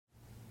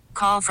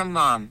Call from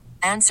mom.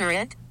 Answer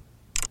it.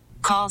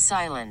 Call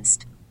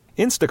silenced.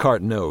 Instacart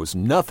knows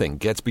nothing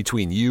gets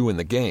between you and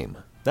the game.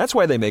 That's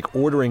why they make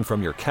ordering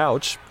from your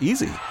couch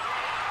easy.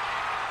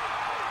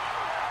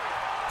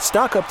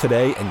 Stock up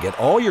today and get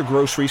all your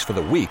groceries for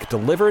the week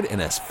delivered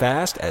in as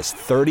fast as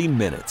 30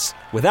 minutes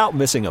without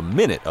missing a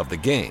minute of the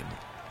game.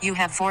 You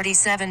have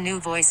 47 new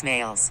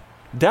voicemails.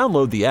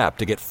 Download the app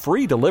to get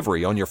free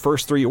delivery on your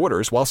first 3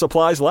 orders while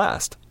supplies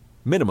last.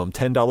 Minimum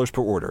 $10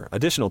 per order.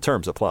 Additional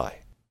terms apply.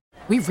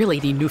 We really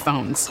need new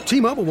phones.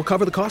 T-Mobile will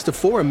cover the cost of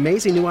 4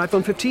 amazing new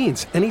iPhone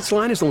 15s, and each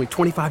line is only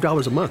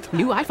 $25 a month.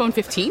 New iPhone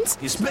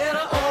 15s? It's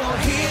better over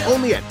here.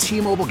 Only at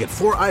T-Mobile, get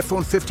 4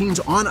 iPhone 15s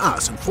on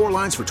us and 4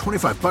 lines for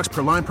 $25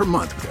 per line per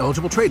month with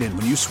eligible trade-in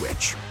when you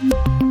switch.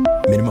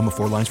 Minimum of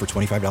 4 lines for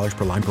 $25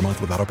 per line per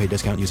month with autopay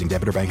discount using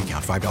debit or bank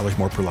account. $5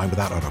 more per line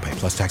without autopay,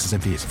 plus taxes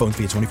and fees. Phone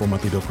fee at 24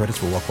 monthly bill credits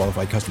for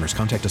well-qualified customers.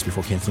 Contact us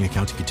before canceling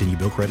account to continue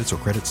bill credits or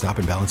credit stop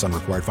and balance on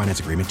required finance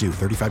agreement due.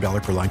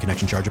 $35 per line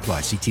connection charge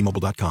applies. See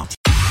T-Mobile.com.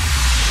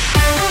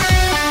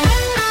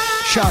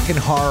 Shock and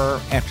horror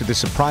after the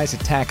surprise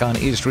attack on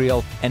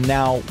Israel, and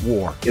now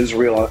war.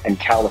 Israel and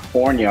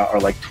California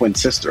are like twin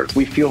sisters.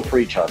 We feel for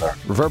each other.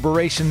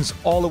 Reverberations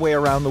all the way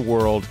around the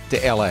world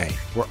to L.A.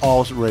 We're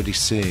already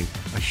seeing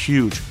a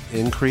huge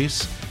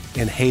increase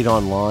in hate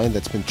online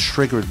that's been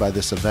triggered by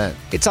this event.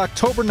 It's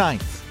October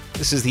 9th.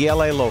 This is the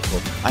L.A. Local.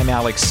 I'm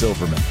Alex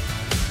Silverman.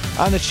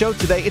 On the show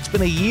today, it's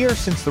been a year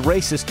since the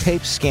racist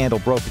tape scandal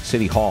broke at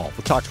City Hall.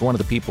 We'll talk to one of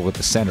the people at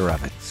the center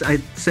of it.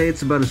 I'd say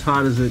it's about as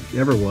hot as it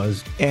ever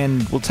was.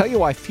 And we'll tell you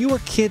why fewer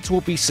kids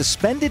will be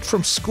suspended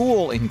from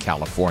school in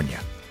California.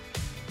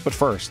 But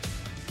first,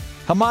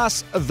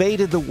 Hamas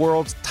evaded the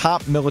world's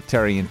top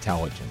military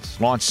intelligence,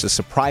 launched a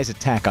surprise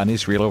attack on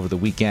Israel over the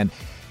weekend,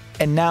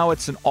 and now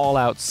it's an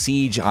all-out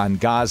siege on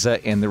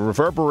Gaza, and the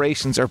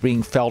reverberations are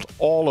being felt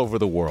all over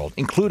the world,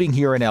 including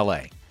here in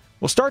L.A.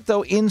 We'll start,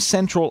 though, in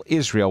central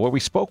Israel, where we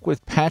spoke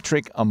with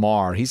Patrick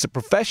Amar. He's a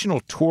professional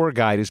tour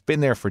guide who's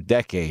been there for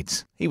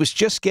decades. He was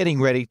just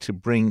getting ready to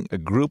bring a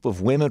group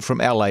of women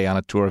from L.A. on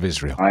a tour of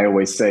Israel. I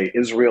always say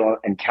Israel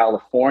and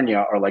California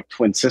are like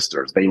twin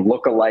sisters. They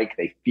look alike.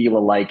 They feel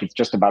alike. It's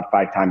just about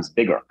 5 times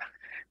bigger.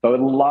 But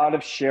a lot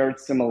of shared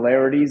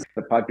similarities.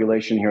 The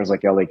population here is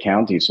like L.A.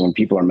 County. So when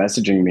people are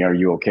messaging me, are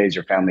you okay? Is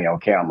your family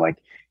okay? I'm like,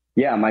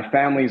 yeah, my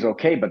family's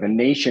okay, but the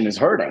nation is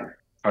hurting.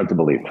 Hard to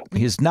believe.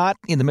 He's not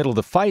in the middle of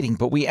the fighting,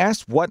 but we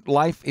asked what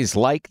life is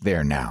like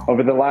there now.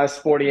 Over the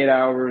last 48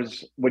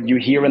 hours, what you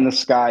hear in the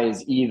sky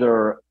is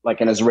either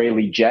like an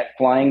Israeli jet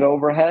flying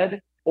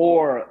overhead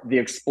or the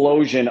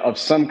explosion of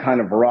some kind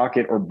of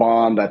rocket or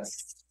bomb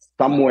that's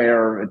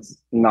somewhere, it's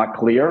not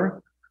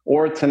clear.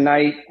 Or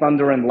tonight,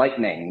 thunder and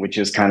lightning, which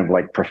is kind of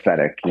like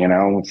prophetic, you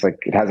know? It's like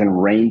it hasn't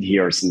rained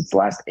here since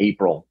last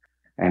April.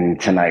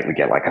 And tonight we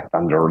get like a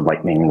thunder,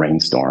 lightning,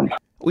 rainstorm.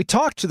 We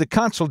talked to the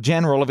Consul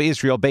General of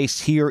Israel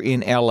based here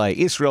in L.A.,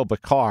 Israel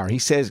Bakar. He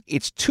says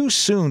it's too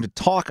soon to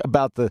talk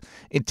about the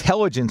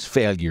intelligence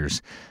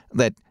failures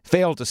that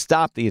failed to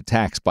stop the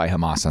attacks by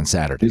Hamas on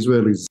Saturday.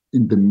 Israel is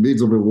in the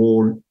midst of a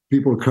war.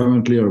 People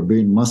currently are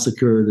being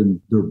massacred and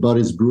their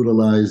bodies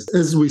brutalized.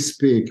 As we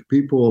speak,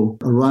 people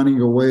are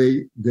running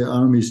away. The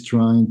army is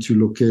trying to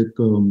locate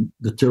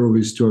the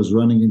terrorists who are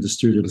running in the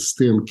street and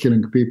still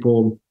killing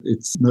people.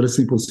 It's not a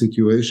simple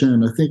situation.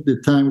 And I think the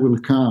time will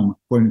come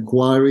for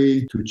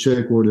inquiry to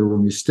check where there were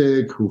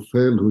mistakes, who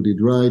failed, who did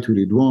right, who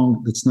did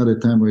wrong. That's not a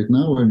time right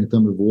now. We're in a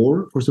time of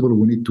war. First of all,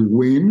 we need to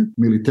win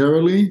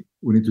militarily.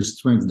 We need to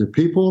strengthen the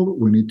people.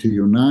 We need to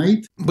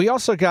unite. We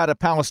also got a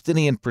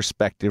Palestinian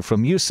perspective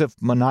from Yusuf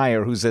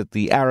Munayyer, who's at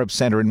the Arab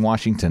Center in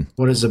Washington.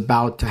 What is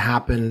about to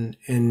happen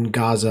in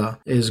Gaza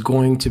is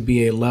going to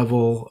be a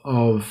level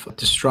of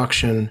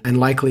destruction and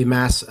likely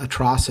mass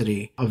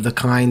atrocity of the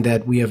kind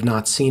that we have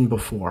not seen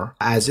before.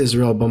 As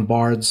Israel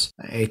bombards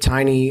a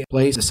tiny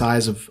place the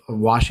size of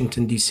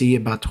Washington, D.C.,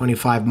 about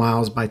 25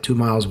 miles by 2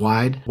 miles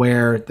wide,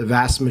 where the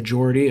vast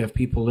majority of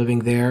people living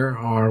there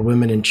are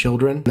women and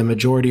children. The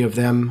majority of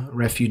them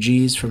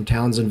refugees from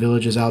towns and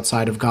villages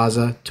outside of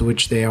Gaza to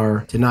which they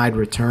are denied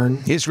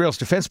return. Israel's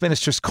defense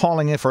minister is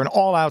calling it for an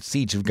all-out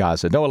siege of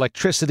Gaza. No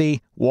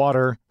electricity,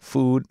 water,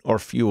 food, or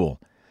fuel.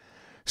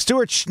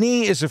 Stuart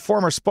Schnee is a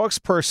former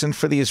spokesperson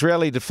for the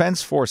Israeli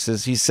Defense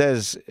Forces. He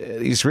says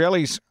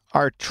Israelis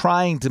are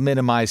trying to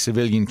minimize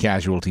civilian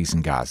casualties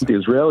in Gaza. The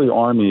Israeli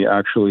army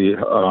actually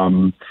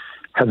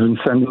has been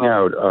sending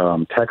out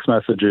text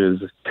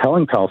messages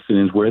telling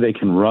Palestinians where they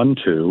can run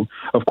to.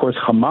 Of course,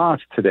 Hamas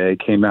today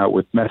came out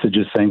with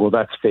messages saying, well,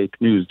 that's fake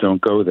news, don't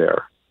go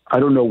there.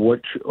 I don't know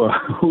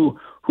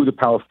who the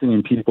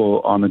Palestinian people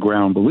on the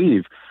ground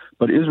believe,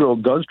 but Israel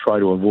does try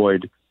to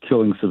avoid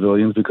killing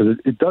civilians because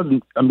it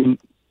doesn't,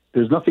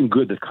 there's nothing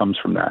good that comes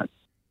from that.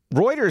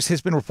 Reuters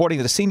has been reporting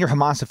that a senior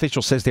Hamas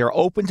official says they are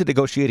open to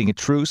negotiating a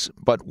truce,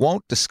 but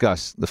won't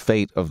discuss the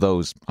fate of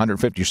those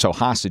 150 or so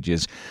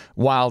hostages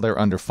while they're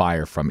under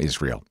fire from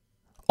Israel.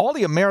 All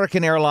the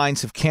American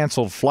airlines have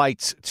canceled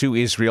flights to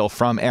Israel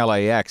from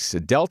LAX,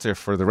 Delta,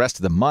 for the rest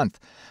of the month.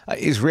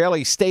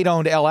 Israeli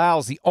state-owned El Al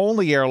is the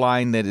only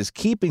airline that is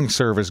keeping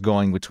service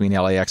going between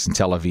LAX and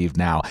Tel Aviv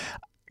now.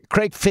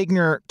 Craig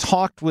Figner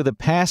talked with a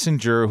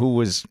passenger who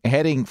was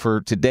heading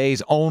for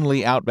today's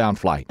only outbound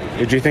flight.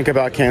 Did you think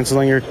about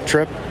canceling your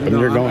trip?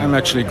 No, I'm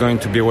actually going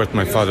to be with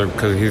my father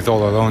because he's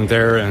all alone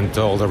there and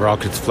all the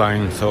rockets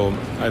flying, so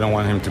I don't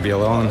want him to be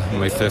alone.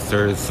 My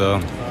sister is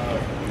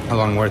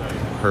along with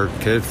her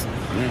kids.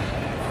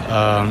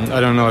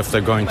 I don't know if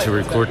they're going to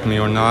recruit me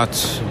or not,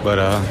 but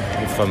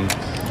if I'm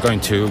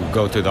going to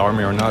go to the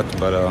army or not,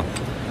 but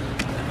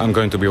I'm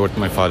going to be with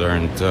my father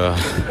and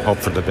hope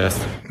for the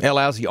best. El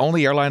Al is the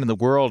only airline in the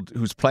world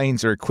whose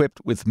planes are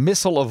equipped with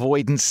missile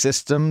avoidance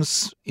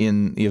systems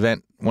in the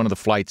event one of the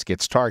flights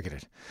gets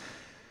targeted.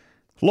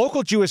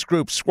 Local Jewish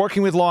groups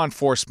working with law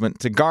enforcement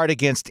to guard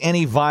against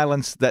any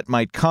violence that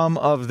might come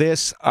of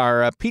this.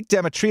 Our Pete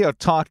Demetrio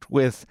talked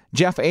with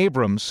Jeff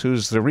Abrams,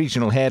 who's the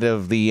regional head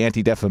of the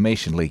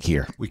Anti-Defamation League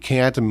here. We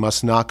can't and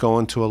must not go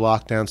into a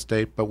lockdown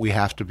state, but we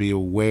have to be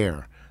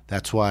aware.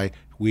 That's why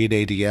we at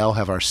ADL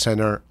have our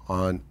Center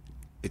on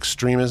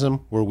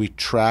Extremism, where we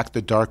track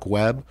the dark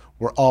web.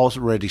 We're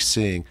already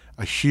seeing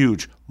a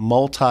huge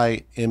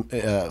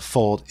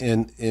multi-fold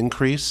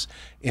increase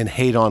in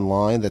hate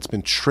online that's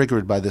been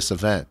triggered by this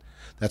event.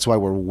 That's why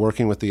we're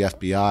working with the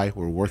FBI,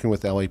 we're working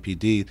with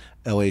LAPD,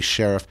 LA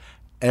Sheriff,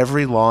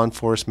 every law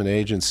enforcement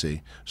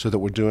agency, so that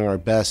we're doing our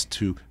best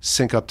to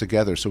sync up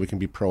together so we can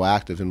be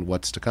proactive in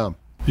what's to come.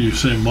 You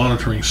say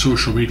monitoring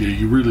social media.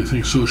 You really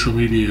think social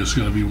media is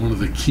going to be one of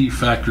the key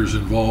factors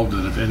involved,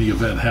 and if any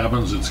event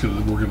happens,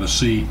 we're going to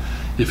see,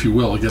 if you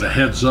will, get a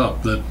heads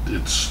up that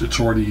it's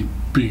already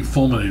being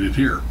fulminated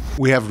here.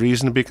 We have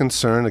reason to be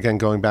concerned, again,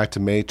 going back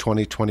to May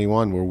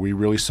 2021, where we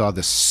really saw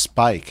the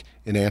spike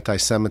in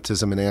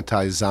anti-Semitism and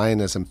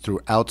anti-Zionism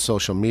throughout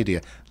social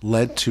media,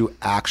 led to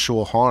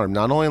actual harm,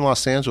 not only in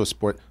Los Angeles,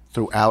 but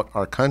throughout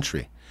our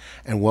country.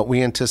 And what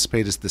we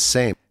anticipate is the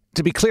same.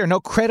 To be clear, no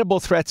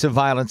credible threats of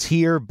violence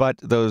here, but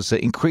those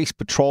increased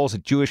patrols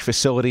at Jewish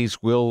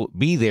facilities will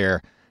be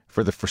there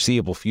for the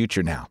foreseeable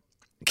future now.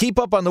 Keep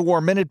up on the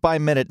war minute by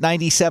minute,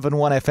 97.1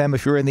 FM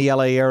if you're in the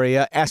LA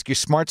area. Ask your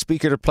smart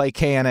speaker to play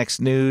KNX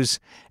News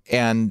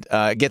and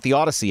get the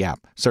Odyssey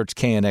app. Search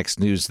KNX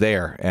News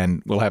there,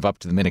 and we'll have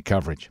up-to-the-minute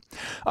coverage.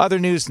 Other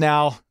news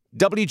now.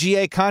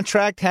 WGA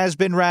contract has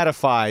been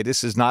ratified.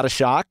 This is not a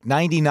shock.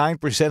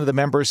 99% of the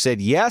members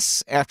said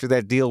yes after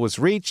that deal was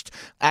reached.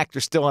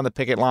 Actors still on the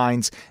picket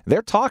lines.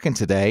 They're talking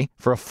today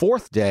for a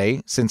fourth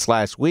day since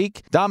last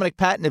week. Dominic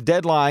Patton of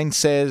Deadline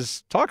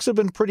says talks have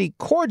been pretty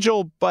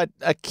cordial, but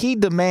a key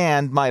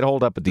demand might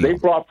hold up a deal. They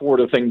brought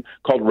forward a thing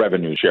called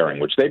revenue sharing,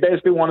 which they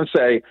basically want to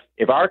say,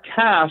 if our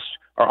cast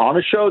are on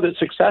a show that's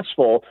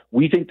successful,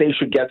 we think they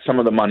should get some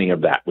of the money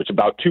of that, which is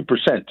about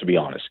 2%, to be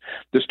honest.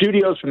 The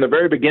studios from the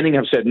very beginning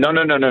have said, no.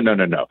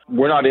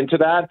 We're not into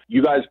that.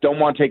 You guys don't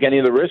want to take any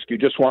of the risk. You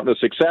just want the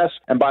success.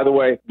 And by the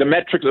way, the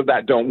metrics of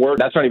that don't work.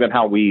 That's not even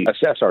how we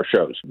assess our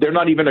shows. They're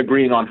not even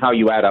agreeing on how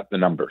you add up the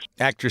numbers.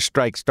 Actors'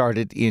 strike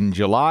started in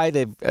July.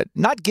 They've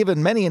not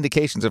given many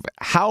indications of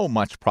how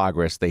much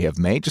progress they have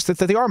made, just that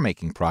they are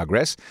making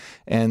progress,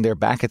 and they're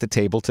back at the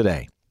table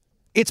today.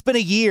 It's been a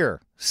year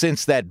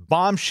since that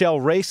bombshell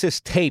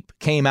racist tape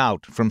came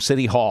out from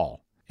City Hall.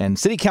 And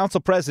City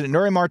Council President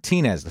Nuri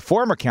Martinez, the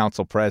former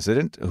council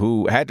president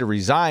who had to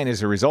resign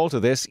as a result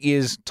of this,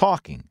 is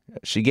talking.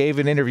 She gave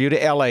an interview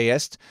to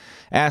LAist,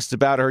 asked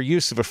about her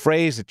use of a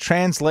phrase that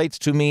translates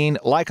to mean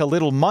like a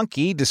little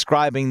monkey,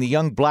 describing the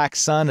young black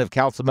son of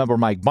Councilmember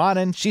Mike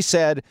Bonin. She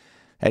said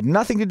had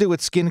nothing to do with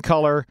skin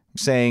color,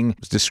 saying it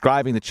was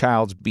describing the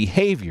child's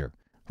behavior.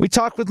 We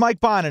talked with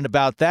Mike Bonin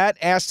about that,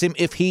 asked him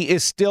if he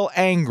is still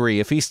angry,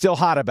 if he's still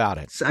hot about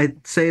it.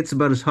 I'd say it's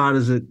about as hot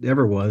as it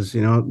ever was.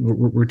 You know,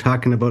 we're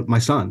talking about my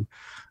son,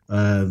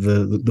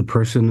 the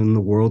person in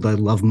the world I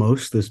love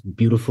most, this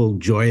beautiful,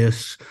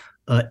 joyous,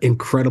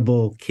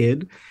 incredible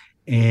kid.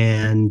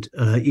 And,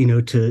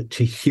 to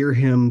hear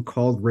him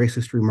called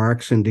racist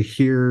remarks and to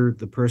hear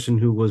the person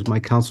who was my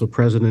council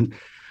president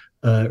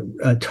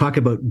talk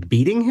about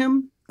beating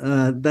him.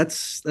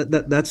 That's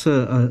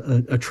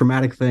a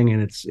traumatic thing,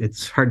 and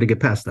it's hard to get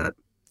past that.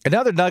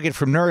 Another nugget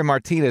from Nuri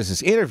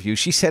Martinez's interview,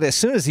 she said as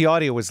soon as the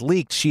audio was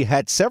leaked, she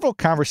had several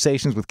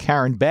conversations with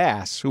Karen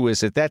Bass, who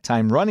was at that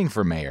time running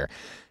for mayor.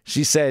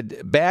 She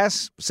said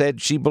Bass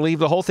said she believed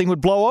the whole thing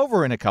would blow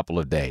over in a couple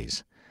of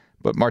days.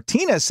 But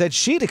Martinez said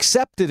she'd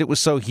accepted it was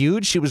so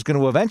huge she was going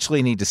to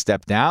eventually need to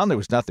step down. There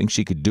was nothing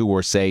she could do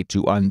or say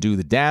to undo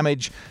the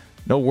damage.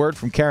 No word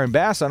from Karen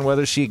Bass on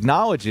whether she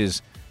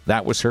acknowledges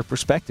that was her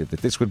perspective,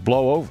 that this would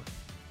blow over.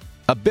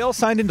 A bill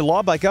signed into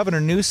law by Governor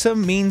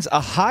Newsom means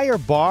a higher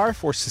bar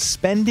for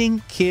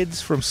suspending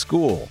kids from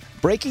school.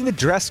 Breaking the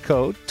dress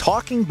code,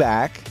 talking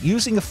back,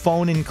 using a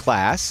phone in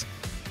class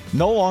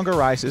no longer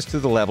rises to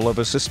the level of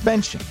a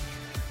suspension.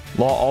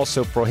 Law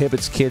also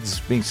prohibits kids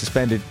being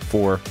suspended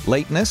for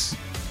lateness.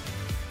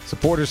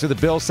 Supporters of the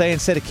bill say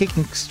instead of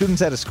kicking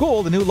students out of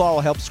school, the new law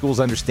will help schools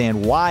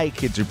understand why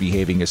kids are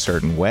behaving a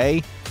certain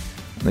way.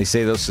 They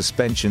say those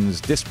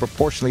suspensions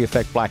disproportionately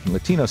affect Black and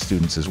Latino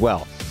students as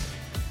well.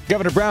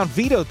 Governor Brown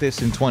vetoed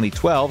this in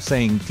 2012,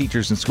 saying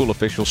teachers and school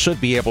officials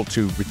should be able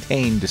to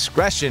retain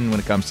discretion when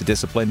it comes to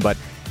discipline, but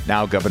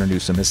now Governor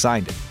Newsom has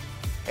signed it.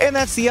 And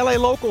that's the LA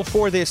Local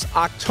for this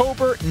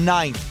October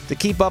 9th. To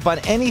keep up on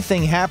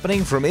anything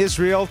happening from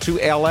Israel to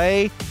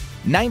LA,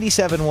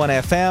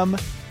 97.1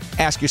 FM.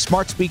 Ask your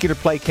smart speaker to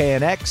play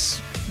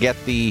KNX. Get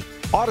the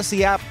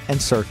Odyssey app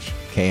and search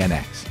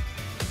KNX.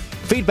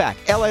 Feedback,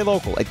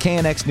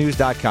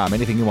 LALocal@knxnews.com.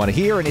 Anything you want to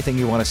hear, anything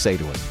you want to say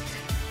to us.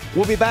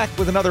 We'll be back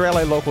with another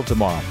LA Local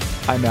tomorrow.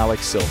 I'm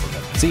Alex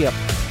Silverman. See ya.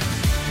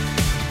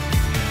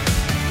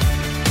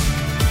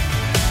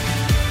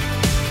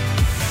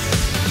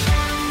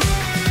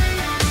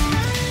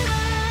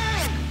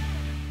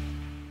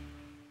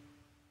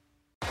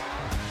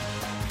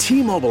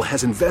 T-Mobile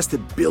has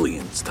invested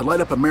billions to light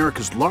up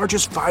America's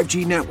largest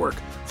 5G network,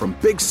 from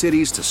big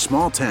cities to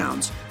small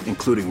towns,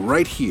 including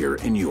right here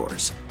in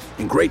yours.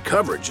 And great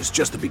coverage is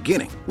just the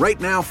beginning. Right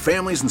now,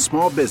 families and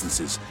small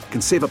businesses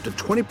can save up to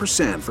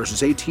 20%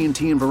 versus AT&T and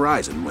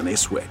Verizon when they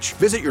switch.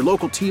 Visit your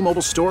local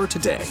T-Mobile store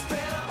today.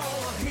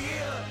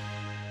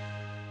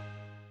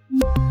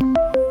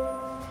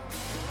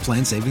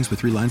 Plan savings with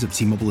 3 lines of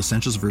T-Mobile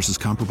Essentials versus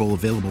comparable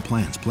available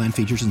plans. Plan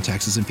features and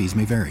taxes and fees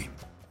may vary.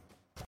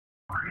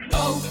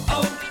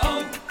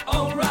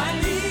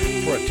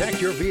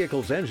 Protect your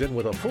vehicle's engine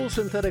with a full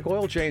synthetic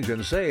oil change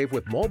and save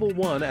with Mobile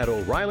One at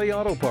O'Reilly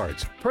Auto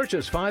Parts.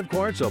 Purchase 5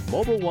 quarts of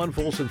Mobile One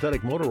full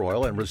synthetic motor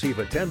oil and receive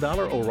a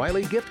 $10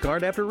 O'Reilly gift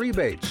card after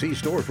rebate. See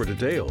store for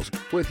details.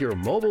 With your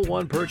Mobile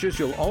One purchase,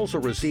 you'll also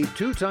receive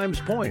 2 times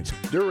points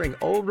during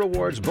O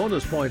Rewards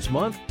Bonus Points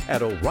Month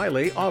at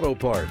O'Reilly Auto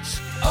Parts.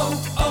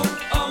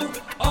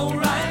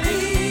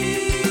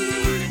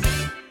 O'Reilly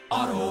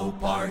Auto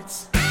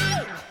Parts.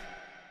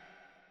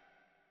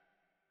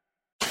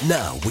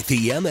 Now, with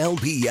the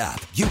MLB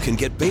app, you can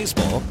get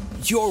baseball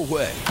your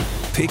way.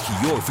 Pick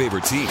your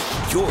favorite team,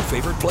 your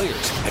favorite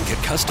players, and get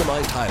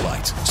customized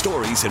highlights,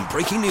 stories, and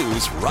breaking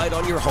news right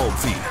on your home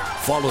feed.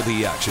 Follow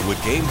the action with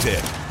Game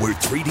 10, where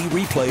 3D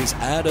replays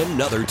add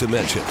another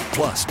dimension.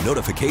 Plus,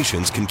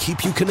 notifications can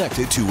keep you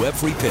connected to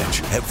every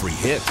pitch, every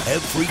hit,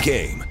 every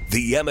game.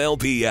 The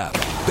MLB app.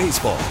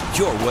 Baseball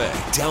your way.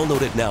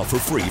 Download it now for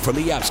free from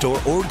the App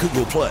Store or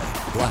Google Play.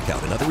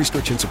 Blackout and other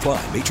restrictions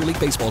apply. Major League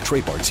Baseball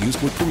trademarks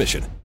used with permission.